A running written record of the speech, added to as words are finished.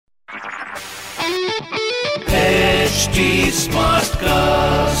HT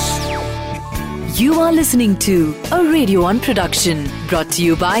Smartcast. You are listening to a Radio 1 production brought to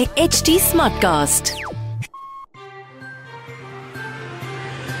you by HT Smartcast.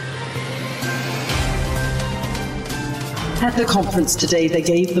 At the conference today, they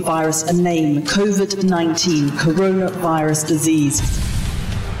gave the virus a name, COVID-19, coronavirus disease.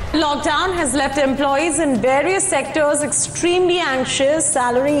 Lockdown has left employees in various sectors extremely anxious.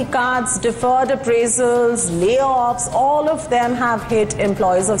 Salary cuts, deferred appraisals, layoffs, all of them have hit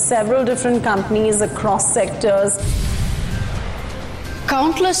employees of several different companies across sectors.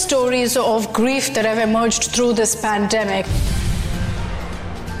 Countless stories of grief that have emerged through this pandemic.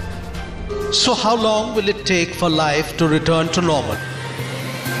 So how long will it take for life to return to normal?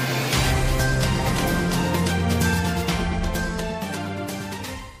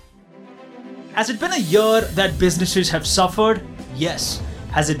 Has it been a year that businesses have suffered? Yes.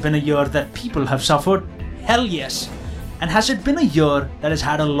 Has it been a year that people have suffered? Hell yes. And has it been a year that has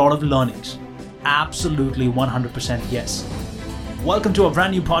had a lot of learnings? Absolutely 100% yes. Welcome to a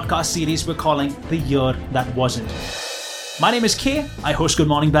brand new podcast series we're calling The Year That Wasn't. My name is Kay. I host Good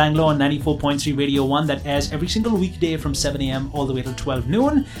Morning Bangalore on 94.3 Radio 1 that airs every single weekday from 7 a.m. all the way till 12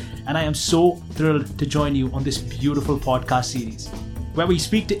 noon. And I am so thrilled to join you on this beautiful podcast series, where we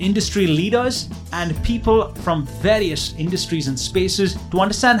speak to industry leaders and people from various industries and spaces to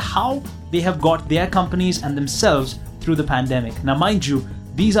understand how they have got their companies and themselves through the pandemic. Now, mind you,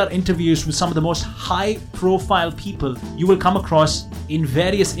 these are interviews with some of the most high-profile people you will come across in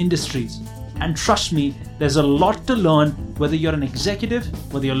various industries. And trust me, there's a lot to learn whether you're an executive,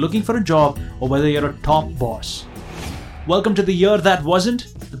 whether you're looking for a job, or whether you're a top boss. Welcome to The Year That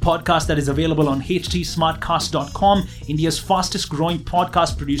Wasn't, the podcast that is available on htsmartcast.com, India's fastest growing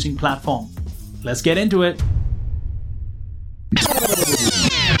podcast producing platform. Let's get into it.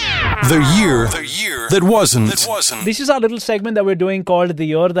 The year that wasn't. This is our little segment that we're doing called The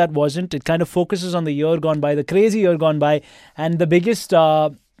Year That Wasn't. It kind of focuses on the year gone by, the crazy year gone by, and the biggest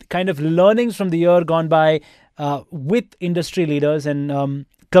kind of learnings from the year gone by with industry leaders. And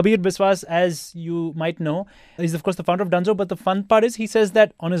Kabeer Biswas, as you might know, is of course the founder of Dunzo, but the fun part is he says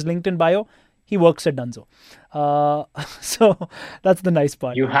that on his LinkedIn bio, he works at Dunzo. So that's the nice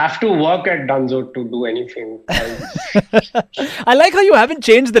part. You have to work at Dunzo to do anything. I like how you haven't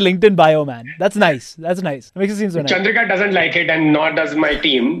changed the LinkedIn bio, man. That's nice. It makes it seem so nice. Chandrika doesn't like it and nor does my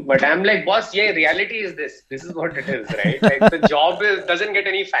team. But I'm like, boss, yeah, reality is this. This is what it is, right? Like the job doesn't get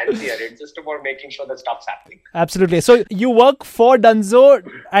any fancier. It's just about making sure that stuff's happening. Absolutely. So you work for Dunzo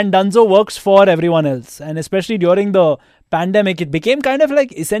and Dunzo works for everyone else. And especially during the pandemic, it became kind of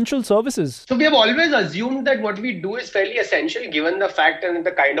like essential services. So we have always assumed that what we do is fairly essential given the fact and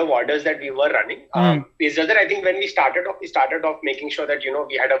the kind of orders that we were running. It's just that I think when we started off making sure that,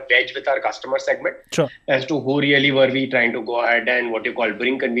 we had a wedge with our customer segment as to who really were we trying to go ahead and what you call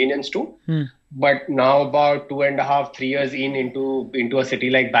bring convenience to. But now about 2.5, 3 years into a city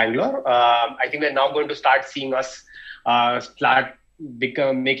like Bangalore, I think we're now going to start seeing us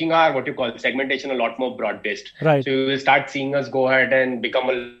making our what you call segmentation a lot more broad-based. Right. So you will start seeing us go ahead and become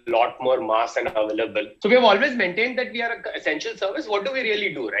a lot more mass and available. So we have always maintained that we are an essential service. What do we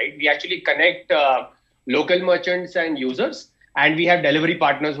really do, right? We actually connect local merchants and users, and we have delivery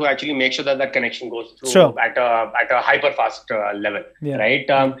partners who actually make sure that connection goes through at a hyper-fast level, right?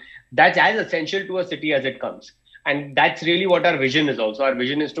 That's as essential to a city as it comes. And that's really what our vision is also. Our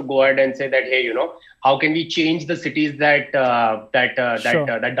vision is to go ahead and say that, hey, how can we change the cities that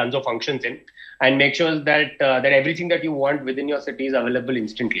Dunzo functions in and make sure that everything that you want within your city is available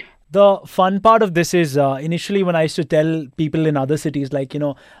instantly. The fun part of this is initially when I used to tell people in other cities like,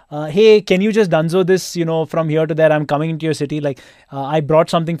 hey, can you just Dunzo this, from here to there? I'm coming into your city. Like, I brought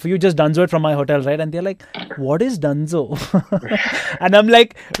something for you. Just Dunzo it from my hotel, right? And they're like, what is Dunzo? And I'm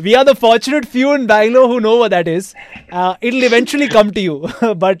like, we are the fortunate few in Bangalore who know what that is. It'll eventually come to you.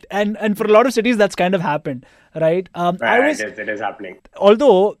 But and for a lot of cities, that's kind of happened. Right. It is happening.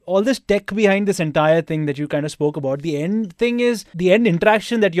 Although all this tech behind this entire thing that you kind of spoke about, the end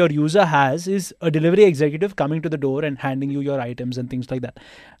interaction that your user has is a delivery executive coming to the door and handing you your items and things like that.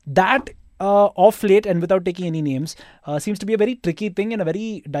 That off late and without taking any names seems to be a very tricky thing and a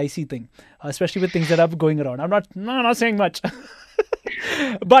very dicey thing, especially with things that are going around. I'm not saying much.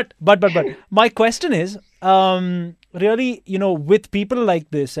 But my question is, really, with people like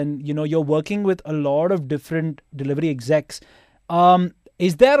this and, you're working with a lot of different delivery execs,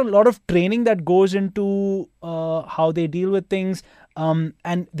 is there a lot of training that goes into how they deal with things?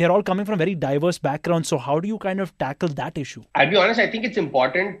 And they're all coming from very diverse backgrounds. So how do you kind of tackle that issue? I'll be honest, I think it's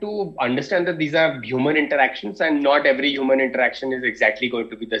important to understand that these are human interactions and not every human interaction is exactly going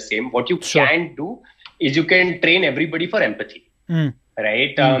to be the same. What you can do is you can train everybody for empathy.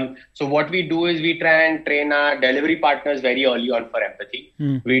 Right. So what we do is we try and train our delivery partners very early on for empathy.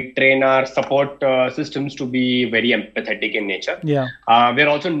 We train our support systems to be very empathetic in nature. Yeah. We're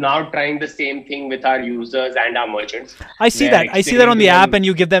also now trying the same thing with our users and our merchants. I see that on the app, and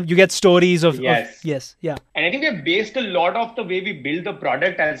you get stories of yes. Yeah. And I think we have based a lot of the way we build the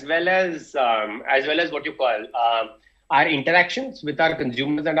product as well as what you call our interactions with our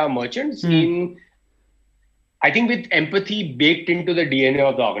consumers and our merchants I think with empathy baked into the DNA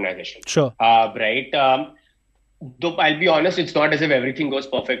of the organization. Sure. Right. Though I'll be honest, it's not as if everything goes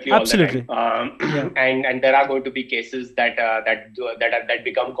perfectly Absolutely. all the time. And there are going to be cases that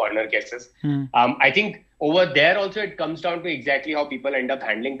become corner cases. I think over there also it comes down to exactly how people end up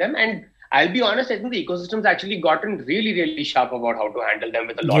handling them. And I'll be honest, I think the ecosystem's actually gotten really, really sharp about how to handle them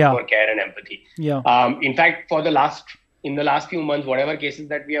with a lot more care and empathy. Yeah. In fact, in the last few months, whatever cases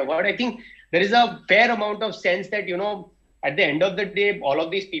that we have heard, I think there is a fair amount of sense that, at the end of the day, all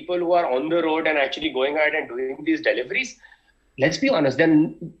of these people who are on the road and actually going ahead and doing these deliveries, let's be honest,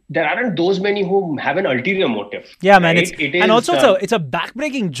 then there aren't those many who have an ulterior motive. Yeah, man. Right? It's a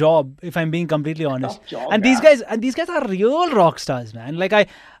backbreaking job, if I'm being completely honest. These guys are real rock stars, man. Like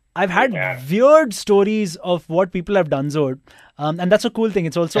I've had weird stories of what people have Dunzoed. And that's a cool thing.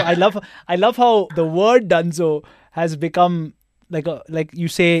 It's also I love how the word Dunzo has become like you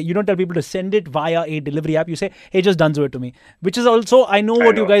say, you don't tell people to send it via a delivery app. You say, hey, just Dunzo it to me. Which is also, I know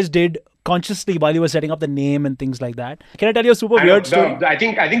what you guys did consciously while you were setting up the name and things like that. Can I tell you a super weird story? I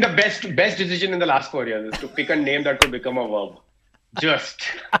think the best decision in the last 4 years is to pick a name that could become a verb. Just.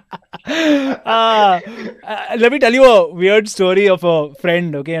 Let me tell you a weird story of a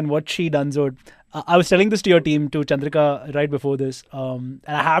friend, okay, and what she Dunzoed. I was telling this to your team, to Chandrika, right before this, and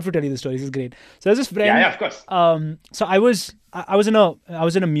I have to tell you the story. This is great. So there's this friend. Yeah, of course. So I was in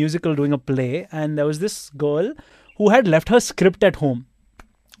a musical doing a play, and there was this girl who had left her script at home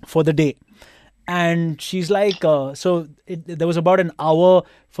for the day, and she's like, there was about an hour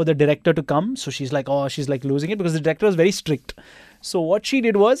for the director to come. So she's like losing it because the director was very strict. So what she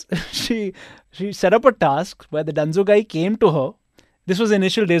did was she set up a task where the Dunzo guy came to her. This was the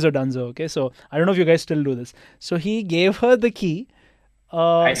initial days of Dunzo, okay? So I don't know if you guys still do this. So he gave her the key.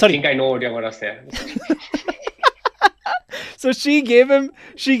 I think I know what you're going to say. So she gave him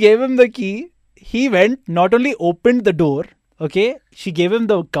the key. He went, not only opened the door, okay? She gave him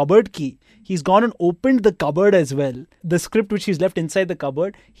the cupboard key. He's gone and opened the cupboard as well. The script which he's left inside the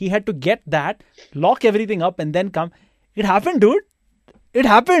cupboard, he had to get that, lock everything up, and then come. It happened, dude. It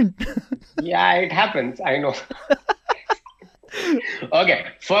happened. Yeah, it happens. I know. Okay,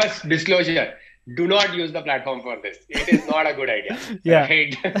 first disclosure. Do not use the platform for this. It is not a good idea. Yeah.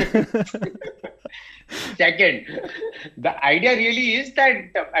 Right? Second, the idea really is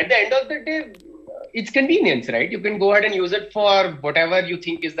that at the end of the day, it's convenience, right? You can go ahead and use it for whatever you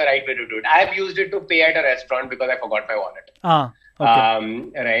think is the right way to do it. I've used it to pay at a restaurant because I forgot my wallet.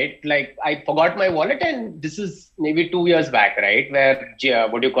 Okay. Right? Like I forgot my wallet, and this is maybe 2 years back, right? Where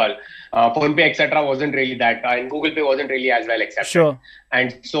PhonePe, etc. wasn't really that, and Google Pay wasn't really as well accepted. Sure.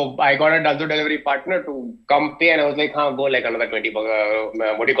 And so I got a Dunzo delivery partner to come pay, and I was like, go like another 20 bucks.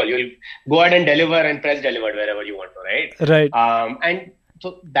 You'll go ahead and deliver and press delivered wherever you want to, right? Right. And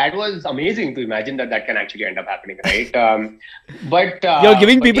so that was amazing to imagine that can actually end up happening, right? But you're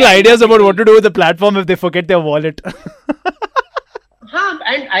giving people ideas about what to do with the platform if they forget their wallet.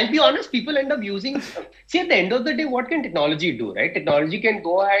 And I'll be honest, people end up using. See, at the end of the day, what can technology do, right? Technology can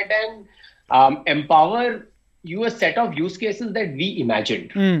go ahead and empower you a set of use cases that we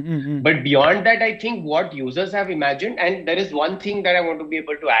imagined. But beyond that, I think what users have imagined, and there is one thing that I want to be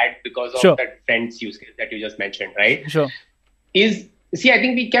able to add because of that friend's use case that you just mentioned, right? Sure. I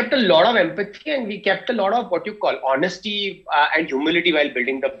think we kept a lot of empathy and we kept a lot of what you call honesty and humility while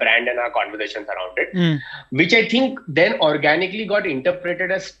building the brand and our conversations around it, which I think then organically got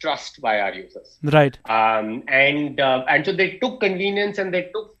interpreted as trust by our users. Right. And so they took convenience and they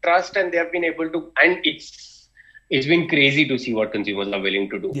took trust, and they have been able to, and it's been crazy to see what consumers are willing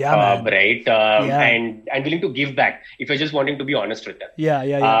to do, right? And willing to give back if you're just wanting to be honest with them.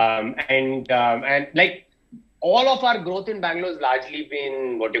 And like, all of our growth in Bangalore has largely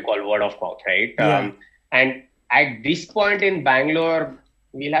been what you call word of mouth, right? And at this point in Bangalore,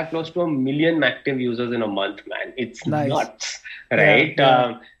 we'll have close to 1 million active users in a month, man. It's nuts, right?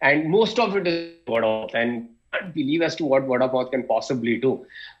 And most of it is word of mouth, and I can't believe as to what word of mouth can possibly do.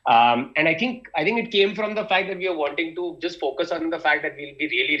 And I think it came from the fact that we are wanting to just focus on the fact that we'll be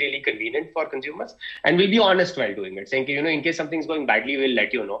really, really convenient for consumers, and we'll be honest while doing it, saying, in case something's going badly, we'll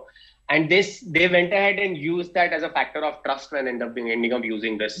let you know. And they went ahead and used that as a factor of trust when ending up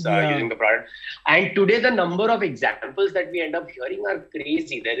using this, using the product. And today, the number of examples that we end up hearing are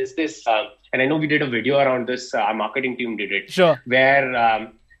crazy. There is this, and I know we did a video around this, our marketing team did it, where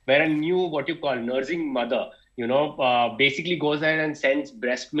a new, what you call, nursing mother, basically goes ahead and sends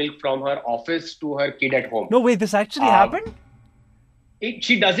breast milk from her office to her kid at home. No, wait, this actually happened?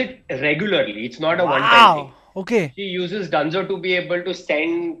 She does it regularly. It's not a one-time thing. Okay. She uses Dunzo to be able to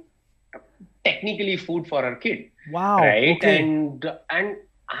send technically food for her kid. Wow. Right. Okay. And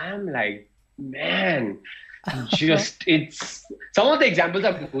I'm like, man, it's some of the examples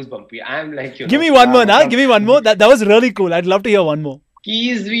are goosebumpy. I'm like, give me one more now. Give me one more. That was really cool. I'd love to hear one more.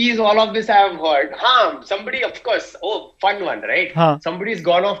 Keys, all of this I have heard. Somebody, of course, fun one, right? Somebody's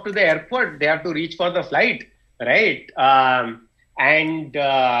gone off to the airport. They have to reach for the flight, right? And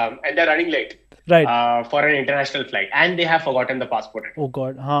they're running late. Right. For an international flight. And they have forgotten the passport. Oh,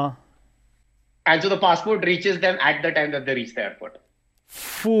 God. And so the passport reaches them at the time that they reach the airport.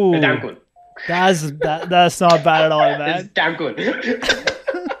 Foo. It's damn cool. That's not bad at all, man. It's damn cool.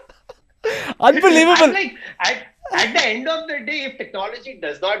 Unbelievable. I'm like, at the end of the day, if technology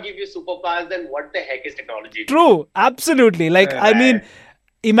does not give you superpowers, then what the heck is technology? True. Absolutely. I mean,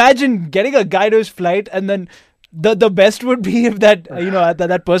 imagine getting a guy to his flight and then the best would be if that,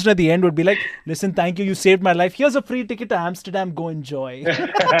 that person at the end would be like, listen, thank you. You saved my life. Here's a free ticket to Amsterdam. Go enjoy.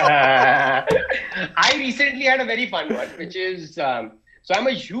 I recently had a very fun one, which is, so I'm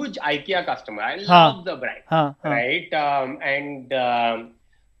a huge IKEA customer. I love the brand. Right.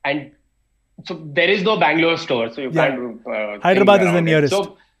 And so there is no Bangalore store. So you can't. Hyderabad is the nearest.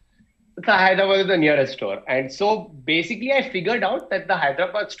 So Hyderabad is the nearest store. And so basically I figured out that the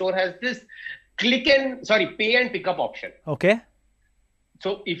Hyderabad store has this pay and pick up option. Okay.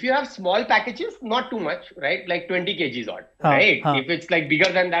 So if you have small packages, not too much, right? Like 20 kgs odd, right? If it's like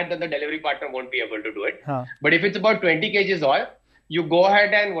bigger than that, then the delivery partner won't be able to do it. But if it's about 20 kgs odd, you go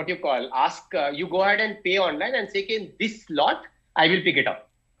ahead and you go ahead and pay online and say, in this lot, I will pick it up.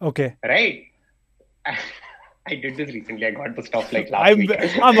 Okay. Right? I did this recently. I got the stuff like last week.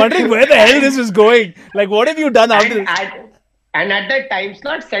 I'm wondering where the hell this is going. Like, what have you done after this? And at that time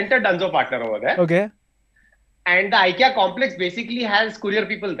slot, sent a Dunzo partner over there. Okay. And the IKEA complex basically has courier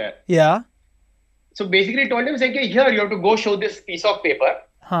people there. Yeah. So basically told him, saying, here, you have to go show this piece of paper.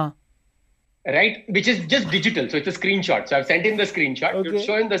 Right? Which is just digital. So it's a screenshot. So I've sent him the screenshot. Okay. You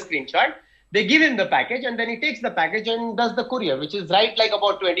show him the screenshot. They give him the package and then he takes the package and does the courier, which is right like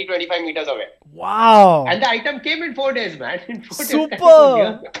about 20-25 meters away. Wow. And the item came in 4 days, man. In 4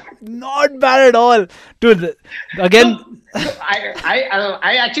 Super. Not bad at all. Dude, again. So I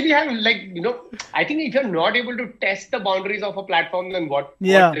actually have I think if you're not able to test the boundaries of a platform, then what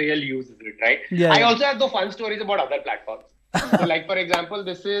real use is it, right? Yeah. I also have the fun stories about other platforms. So like, for example,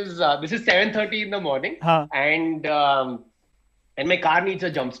 this is 7:30 in the morning and my car needs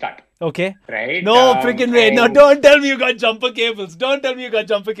a jump start. Okay. Right? No, freaking wait. No, don't tell me you got jumper cables. Don't tell me you got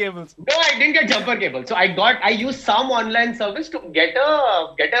jumper cables. No, I didn't get jumper cables. So I used some online service to get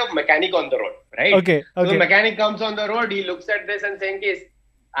a mechanic on the road. Right? Okay. So the mechanic comes on the road. He looks at this and saying,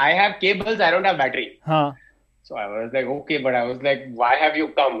 I have cables. I don't have battery. So I was like, okay. But I was like, why have you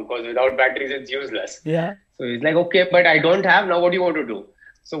come? Because without batteries, it's useless. Yeah. So he's like, okay, but I don't have. Now what do you want to do?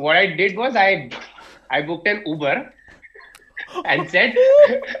 So what I did was I booked an Uber. And said,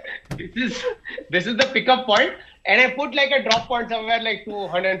 this is the pickup point, and I put like a drop point somewhere like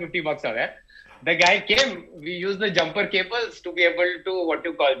 $250 away. The guy came. We used the jumper cables to be able to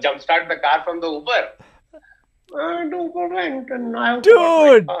jumpstart the car from the Uber. And Uber went, and I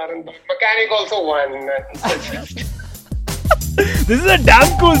dude, and the mechanic also won. This is a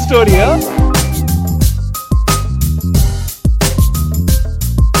damn cool story, huh?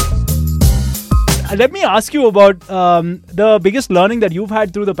 Let me ask you about the biggest learning that you've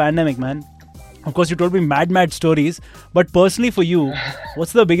had through the pandemic, man. Of course, you told me mad stories, but personally for you,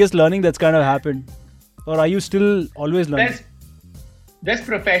 what's the biggest learning that's kind of happened? Or are you still always learning? There's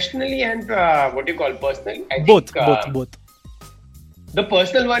professionally and personally. I both. The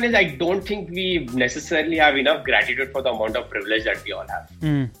personal one is I don't think we necessarily have enough gratitude for the amount of privilege that we all have.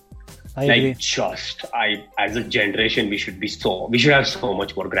 I agree. As a generation, we should have so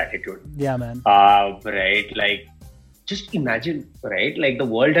much more gratitude. Yeah, man. Right. Like, just imagine, right? Like the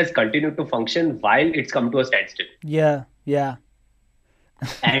world has continued to function while it's come to a standstill. Yeah.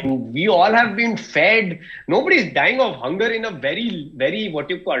 And we all have been fed. Nobody's dying of hunger in a very, very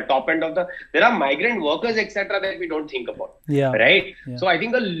top end of there are migrant workers, etc. that we don't think about. Yeah. Right. Yeah. So I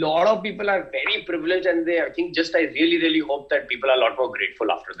think a lot of people are very privileged, and I really, really hope that people are a lot more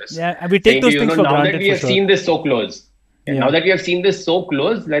grateful after this. Yeah, and we take those things for now granted. Now that we have seen this so close. And now that we have seen this so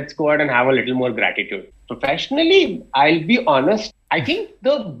close, let's go ahead and have a little more gratitude. Professionally, I'll be honest. I think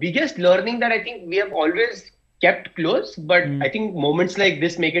the biggest learning that I think we have always kept close, but I think moments like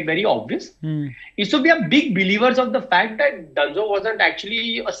this make it very obvious, is to be a big believers of the fact that Dunzo wasn't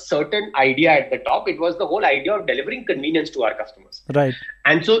actually a certain idea at the top. It was the whole idea of delivering convenience to our customers. Right.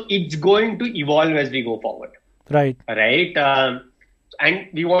 And so it's going to evolve as we go forward. Right. Right. And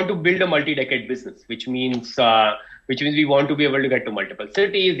we want to build a multi-decade business, which means we want to be able to get to multiple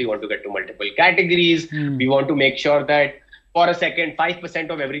cities. We want to get to multiple categories. We want to make sure that for a second, 5%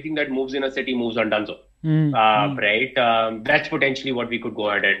 of everything that moves in a city moves on Dunzo. Right. That's potentially what we could go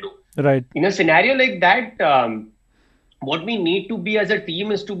ahead and do. Right. In a scenario like that, what we need to be as a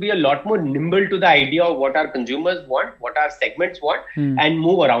team is to be a lot more nimble to the idea of what our consumers want, what our segments want, and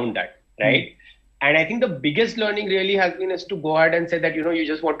move around that. Right. And I think the biggest learning really has been is to go ahead and say that, you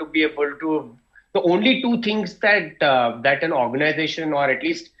just want to be able to, the only two things that that an organization, or at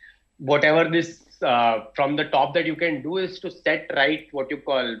least whatever this from the top that you can do, is to set right what you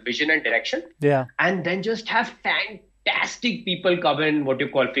call vision and direction. Yeah. And then just have fantastic people come in, what you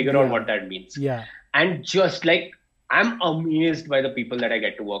call figure out what that means. Yeah. And just like, I'm amazed by the people that I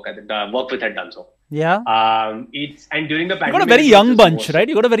get to work with at Dunzo. Yeah. And during the pandemic, you got a very young bunch, right?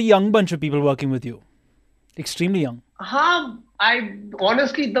 You got a very young bunch of people working with you. Extremely young. I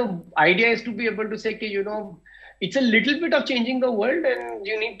honestly, the idea is to be able to say, it's a little bit of changing the world, and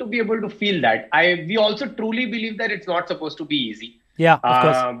you need to be able to feel that. We also truly believe that it's not supposed to be easy. Yeah, of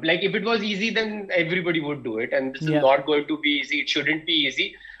course. Like if it was easy, then everybody would do it. And this is not going to be easy. It shouldn't be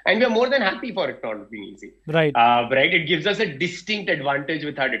easy. And we're more than happy for it not being easy. Right. Right. It gives us a distinct advantage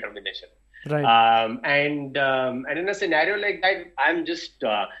with our determination. Right. And in a scenario like that,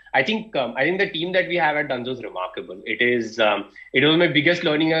 I think the team that we have at Dunzo is remarkable. It was my biggest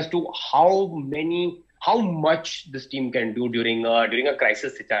learning as to how much this team can do during a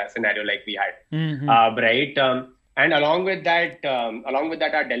crisis scenario like we had. Right. And along with that,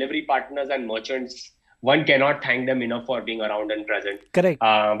 our delivery partners and merchants, one cannot thank them enough for being around and present. Correct.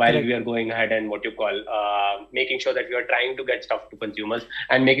 While Correct. we are going ahead and making sure that we are trying to get stuff to consumers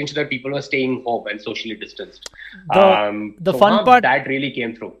and making sure that people are staying home and socially distanced. The fun part that really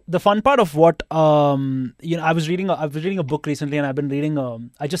came through. The fun part of what I was reading a book recently, and I've been reading.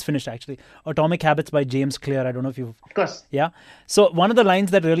 I just finished actually Atomic Habits by James Clear. I don't know if you've. Of course. Yeah. So one of the lines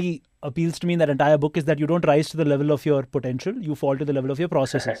that really appeals to me in that entire book is that you don't rise to the level of your potential, you fall to the level of your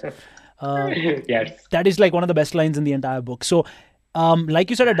processes. Yes. That is like one of the best lines in the entire book. So, like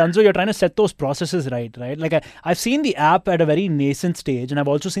you said at Dunzo, you're trying to set those processes right? Like I've seen the app at a very nascent stage, and I've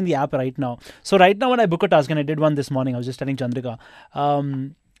also seen the app right now. So right now when I book a task, and I did one this morning, I was just telling Chandrika,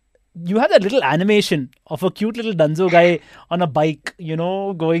 you have that little animation of a cute little Dunzo guy on a bike,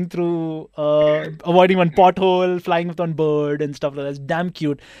 going through, avoiding one pothole, flying with one bird and stuff like that. It's damn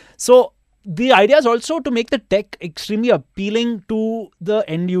cute. So the idea is also to make the tech extremely appealing to the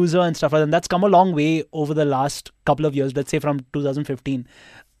end user and stuff like that. And that's come a long way over the last couple of years, let's say from 2015.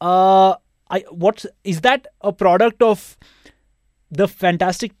 Is that a product of the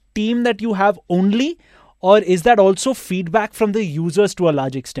fantastic team that you have only? Or is that also feedback from the users to a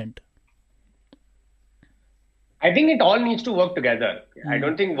large extent? I think it all needs to work together. I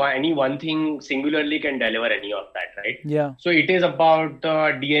don't think any one thing singularly can deliver any of that, right? Yeah. So it is about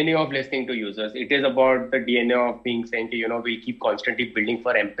the DNA of listening to users. It is about the DNA of being saying, we keep constantly building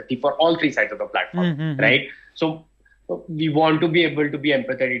for empathy for all three sides of the platform, right? So we want to be able to be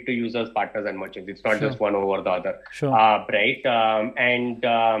empathetic to users, partners, and merchants. It's not just one over the other, right? And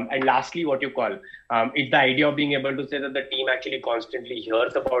lastly, what you call it's the idea of being able to say that the team actually constantly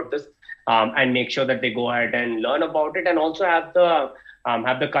hears about this and make sure that they go ahead and learn about it, and also have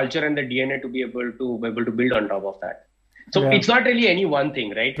the culture and the DNA to be able to build on top of that. So it's not really any one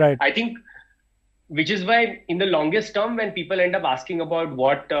thing, right? I think. Which is why, in the longest term, when people end up asking about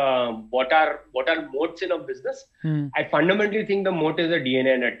what are moats in a business, I fundamentally think the moat is a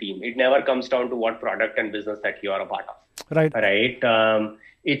DNA and a team. It never comes down to what product and business that you are a part of. Right.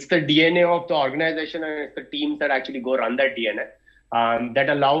 It's the DNA of the organization, and it's the teams that actually go run that DNA that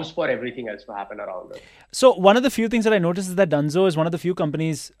allows for everything else to happen around it. So one of the few things that I noticed is that Dunzo is one of the few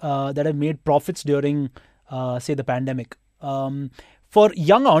companies that have made profits during, say, the pandemic. For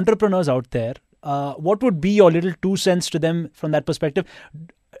young entrepreneurs out there, what would be your little 2 cents to them from that perspective?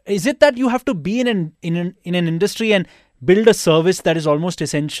 Is it that you have to be in an industry and build a service that is almost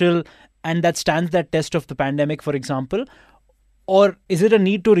essential and that stands that test of the pandemic, for example? Or is it a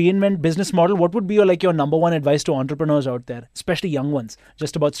need to reinvent business model? What would be your number one advice to entrepreneurs out there, especially young ones,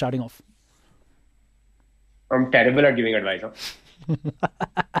 just about starting off? I'm terrible at giving advice.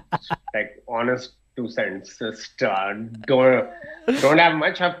 Like, honest 2 cents. Just don't have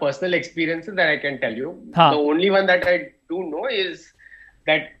much. Have personal experiences that I can tell you. Huh. The only one that I do know is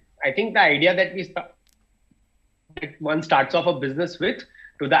that I think the idea that that one starts off a business with,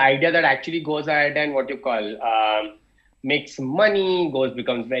 to the idea that actually goes ahead and what you call makes money,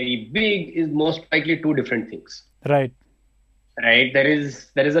 becomes very big, is most likely two different things. Right. Right. There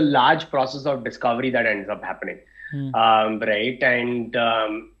is a large process of discovery that ends up happening. Right. And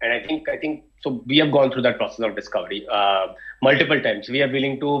I think so. We have gone through that process of discovery multiple times. We are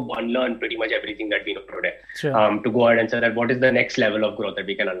willing to unlearn pretty much everything that we know today. Sure. To go ahead and say that what is the next level of growth that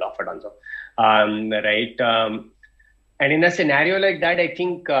we can unlock for Dunzo. Right. And in a scenario like that, I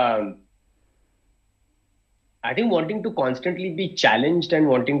think wanting to constantly be challenged and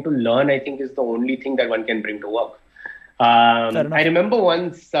wanting to learn, I think, is the only thing that one can bring to work. I remember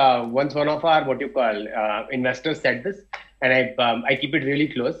once one of our investors said this, and I keep it really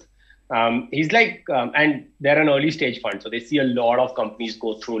close. He's like, and they're an early stage fund, so they see a lot of companies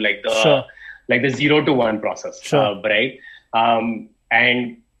go through like the 0 to 1 process, sure. Right? And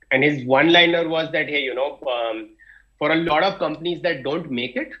his one-liner was that, hey, for a lot of companies that don't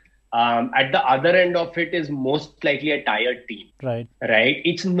make it, at the other end of it is most likely a tired team. Right. Right.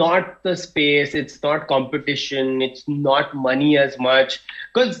 It's not the space. It's not competition. It's not money as much.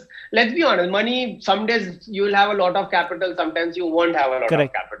 Because let's be honest, money, some days you'll have a lot of capital. Sometimes you won't have a lot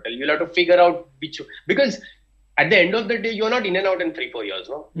Correct. of capital. You'll have to figure out because at the end of the day, you're not in and out in 3-4 years.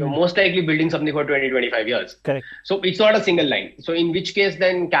 No, you're most likely building something for 20-25 years. Correct. So it's not a single line. So in which case,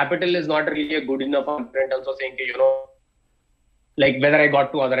 then capital is not really a good enough argument. Also saying, like whether I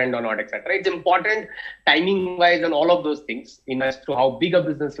got to other end or not, etc. It's important timing wise and all of those things as to how big a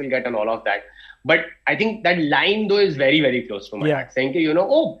business will get and all of that. But I think that line though is very, very close to my heart. Saying,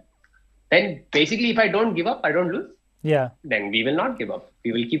 then basically if I don't give up, I don't lose. Yeah. Then we will not give up.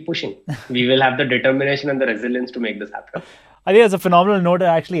 We will keep pushing. We will have the determination and the resilience to make this happen. I think it's a phenomenal note to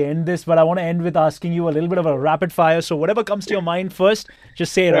actually end this, but I want to end with asking you a little bit of a rapid fire. So whatever comes to your mind first,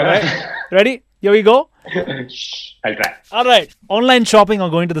 just say it, all right? Ready? Here we go. I'll try. All right. Online shopping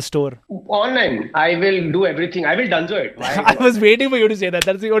or going to the store? Online. I will do everything. I will Dunzo it. I was waiting for you to say that.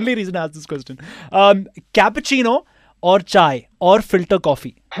 That's the only reason I asked this question. Cappuccino or chai or filter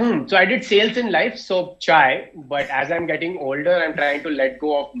coffee? So I did sales in life, so chai. But as I'm getting older, I'm trying to let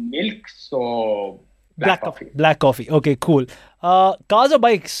go of milk. So black coffee. Black coffee. Okay, cool. Cars or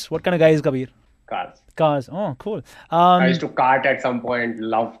bikes? What kind of guy is Kabeer? Cars. Oh, cool. I used to kart at some point.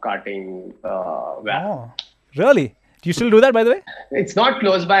 Love karting. Oh, really? Do you still do that, by the way? It's not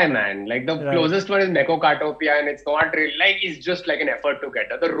close by, man. Like the closest one is Meko Kartopia, and it's not really it's just like an effort to get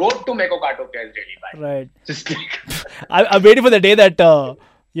there. The road to Meko Kartopia is really bad. Right. Just like I'm waiting for the day that I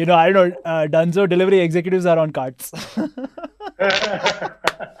don't know, Dunzo delivery executives are on carts.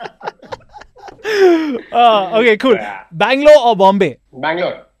 Okay, cool. Yeah. Bangalore or Bombay?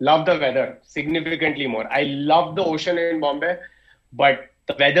 Bangalore. Love the weather significantly more. I love the ocean in Bombay, but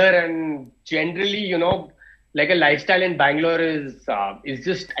the weather and generally, like a lifestyle in Bangalore is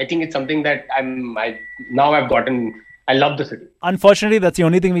just, I think it's something that I've gotten. I love the city. Unfortunately, that's the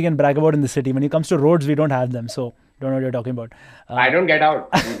only thing we can brag about in the city. When it comes to roads, we don't have them. So don't know what you're talking about. I don't get out.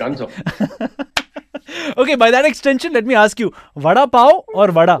 You've done so. Okay, by that extension, let me ask you, vada pav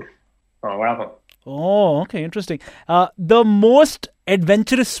or vada? Vada pav. Oh, okay, interesting. The most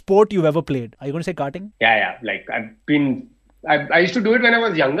adventurous sport you've ever played? Are you going to say karting? Yeah. Like I used to do it when I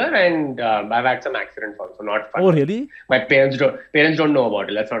was younger, and I've had some accidents also. Not fun. Oh, really? My parents don't know about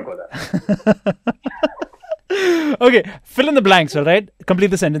it. Let's not go there. Okay, fill in the blanks, all right?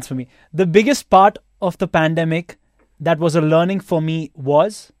 Complete the sentence for me. The biggest part of the pandemic that was a learning for me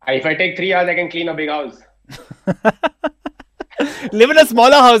was? If I take 3 hours, I can clean a big house. Live in a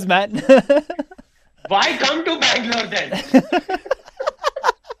smaller house, man. Why come to Bangalore then?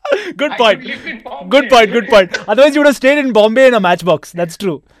 Good point. Otherwise, you would have stayed in Bombay in a matchbox. That's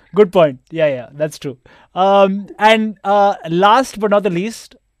true. Good point. Yeah, that's true. And last but not the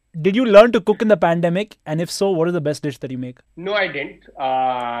least, did you learn to cook in the pandemic? And if so, what is the best dish that you make? No, I didn't.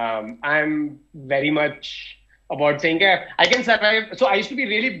 I'm very much about saying I can survive. So I used to be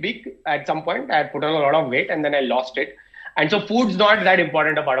really big at some point. I had put on a lot of weight and then I lost it. And so food's not that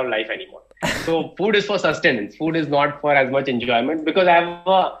important a part of life anymore. So food is for sustenance. Food is not for as much enjoyment because I have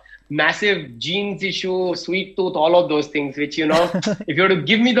a massive genes issue, sweet tooth, all of those things, which, if you were to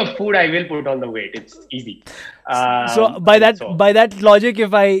give me the food, I will put on the weight. It's easy. So by that logic,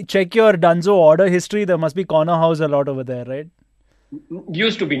 if I check your Dunzo order history, there must be corner house a lot over there, right?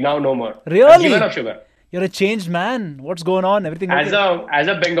 Used to be, now no more. Really? I've given up sugar. You're a changed man. What's going on? Everything as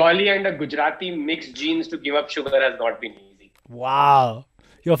a Bengali and a Gujarati, mixed genes to give up sugar has not been easy. Wow.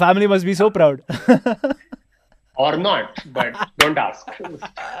 Your family must be so proud. Or not, but don't ask.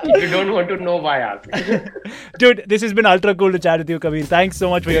 If you don't want to know, why ask? Dude, this has been ultra cool to chat with you, Kabeer. Thanks so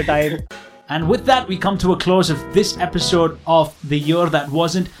much for your time. And with that, we come to a close of this episode of The Year That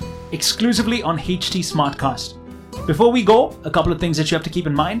Wasn't, exclusively on HT Smartcast. Before we go, a couple of things that you have to keep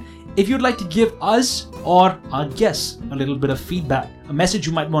in mind. If you'd like to give us or our guests a little bit of feedback, a message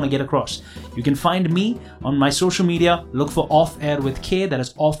you might want to get across, you can find me on my social media. Look for Off Air with K, that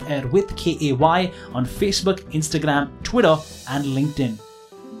is Off Air with KAY, on Facebook, Instagram, Twitter, and LinkedIn.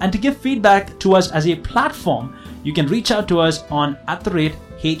 And to give feedback to us as a platform, you can reach out to us on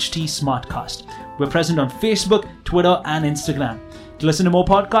 @HT Smartcast. We're present on Facebook, Twitter, and Instagram. To listen to more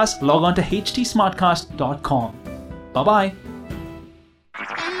podcasts, log on to htsmartcast.com. Bye-bye.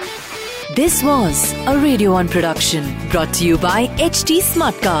 This was a Radio 1 production brought to you by HT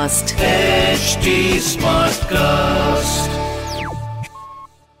Smartcast. HT Smartcast.